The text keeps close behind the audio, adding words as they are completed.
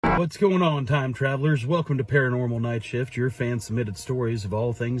What's going on, time travelers? Welcome to Paranormal Nightshift, your fan-submitted stories of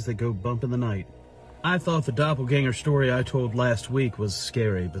all things that go bump in the night. I thought the Doppelganger story I told last week was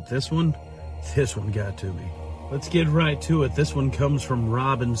scary, but this one got to me. Let's get right to it. This one comes from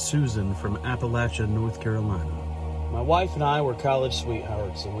Rob and Susan from Appalachia, North Carolina. My wife and I were college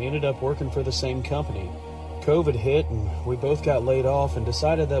sweethearts, and we ended up working for the same company. COVID hit, and we both got laid off and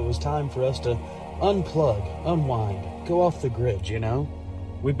decided that it was time for us to unplug, unwind, go off the grid, you know?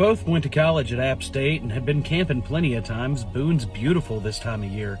 We both went to college at App State and had been camping plenty of times. Boone's beautiful this time of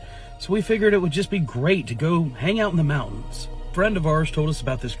year, so we figured it would just be great to go hang out in the mountains. A friend of ours told us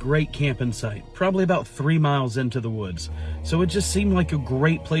about this great camping site, probably about 3 miles into the woods, so it just seemed like a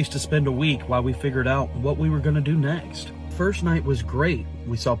great place to spend a week while we figured out what we were going to do next. First night was great.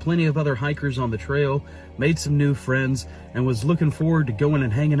 We saw plenty of other hikers on the trail, made some new friends, and was looking forward to going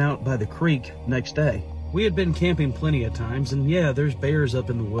and hanging out by the creek next day. We had been camping plenty of times, and yeah, there's bears up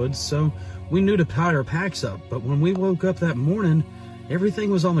in the woods, so we knew to pile our packs up. But when we woke up that morning, everything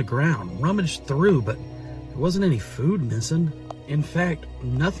was on the ground, rummaged through, but there wasn't any food missing. In fact,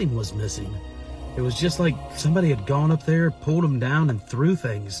 nothing was missing. It was just like somebody had gone up there, pulled them down, and threw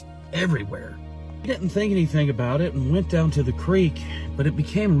things everywhere. We didn't think anything about it and went down to the creek, but it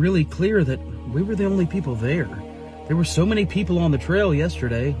became really clear that we were the only people there. There were so many people on the trail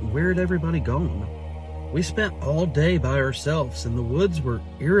yesterday. Where had everybody gone? We spent all day by ourselves, and the woods were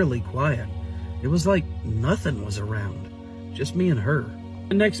eerily quiet. It was like nothing was around, just me and her.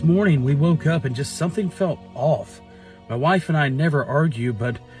 The next morning, we woke up and just something felt off. My wife and I never argue,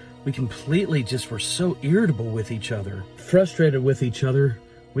 but we completely just were so irritable with each other, frustrated with each other.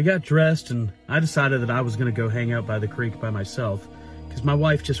 We got dressed, and I decided that I was going to go hang out by the creek by myself, because my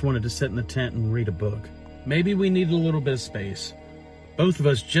wife just wanted to sit in the tent and read a book. Maybe we needed a little bit of space. Both of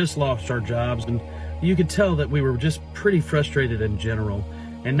us just lost our jobs, and you could tell that we were just pretty frustrated in general,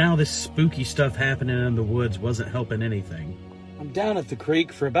 and now this spooky stuff happening in the woods wasn't helping anything. I'm down at the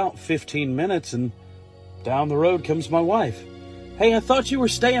creek for about 15 minutes, and down the road comes my wife. Hey, I thought you were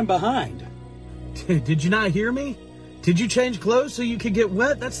staying behind. Did you not hear me? Did you change clothes so you could get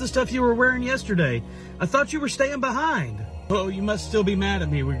wet? That's the stuff you were wearing yesterday. I thought you were staying behind. Oh, you must still be mad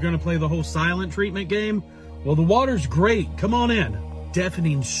at me. We're going to play the whole silent treatment game? Well, the water's great. Come on in.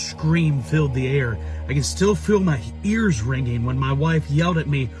 Deafening scream filled the air. I can still feel my ears ringing when my wife yelled at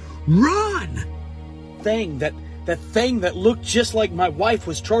me, "Run!" That thing that looked just like my wife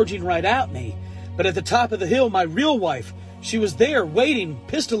was charging right at me. But at the top of the hill, my real wife, she was there waiting,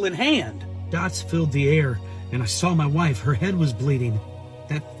 pistol in hand. Dots filled the air, and I saw my wife. Her head was bleeding.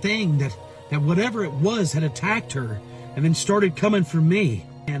 That thing, that whatever it was, had attacked her and then started coming for me.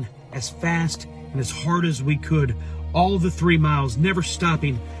 And as fast and as hard as we could, all the 3 miles, never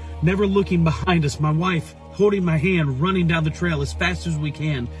stopping, never looking behind us, my wife holding my hand, running down the trail as fast as we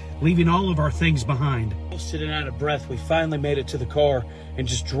can, leaving all of our things behind. Sitting out of breath, we finally made it to the car and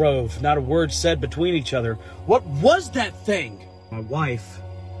just drove, not a word said between each other. What was that thing? My wife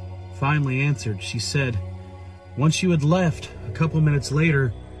finally answered. She said, "Once you had left, a couple minutes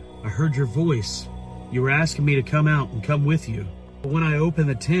later, I heard your voice. You were asking me to come out and come with you. But when I opened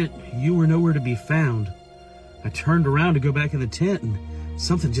the tent, you were nowhere to be found. I turned around to go back in the tent, and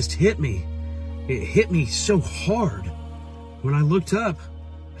something just hit me. It hit me so hard. When I looked up,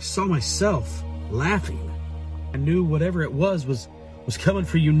 I saw myself laughing. I knew whatever it was coming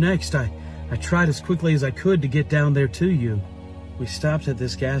for you next. I tried as quickly as I could to get down there to you." We stopped at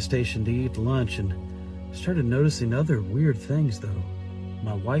this gas station to eat lunch and started noticing other weird things, though.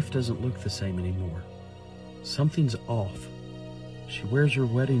 My wife doesn't look the same anymore. Something's off. She wears her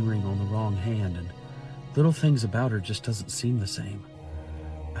wedding ring on the wrong hand, and little things about her just doesn't seem the same.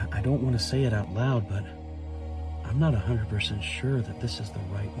 I don't want to say it out loud, but I'm not 100% sure that this is the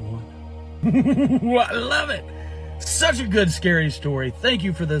right one. I love it! Such a good scary story. Thank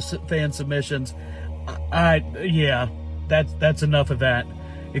you for the fan submissions. Yeah, that's enough of that.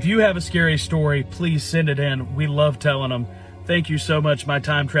 If you have a scary story, please send it in. We love telling them. Thank you so much, my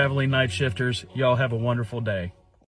time-traveling night shifters. Y'all have a wonderful day.